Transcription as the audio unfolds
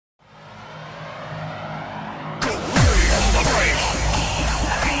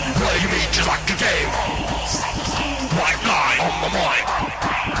just like a game. White line on my mind,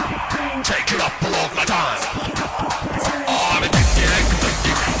 taking up all of my time. I'm addicted and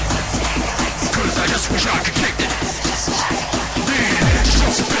conflicted, cause I just wish I could kick it. Need it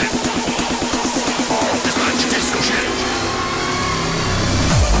just a bit of this magic disco shit.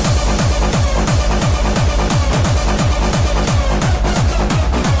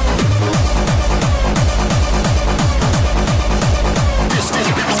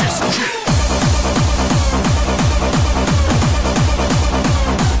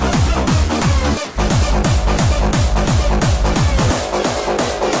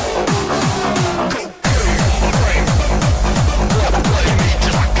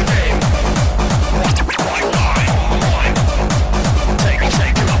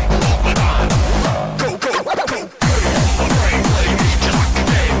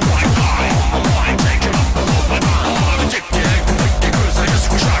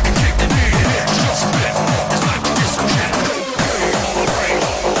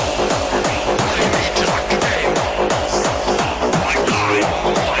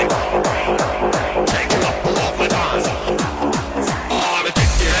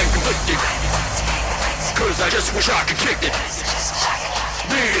 I just wish I could kick it.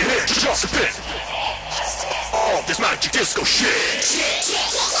 Need it hit just a bit of this magic disco shit.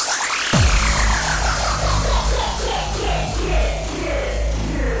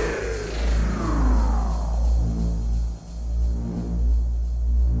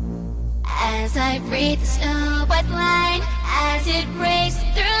 As I breathe the snow white line, as it rains.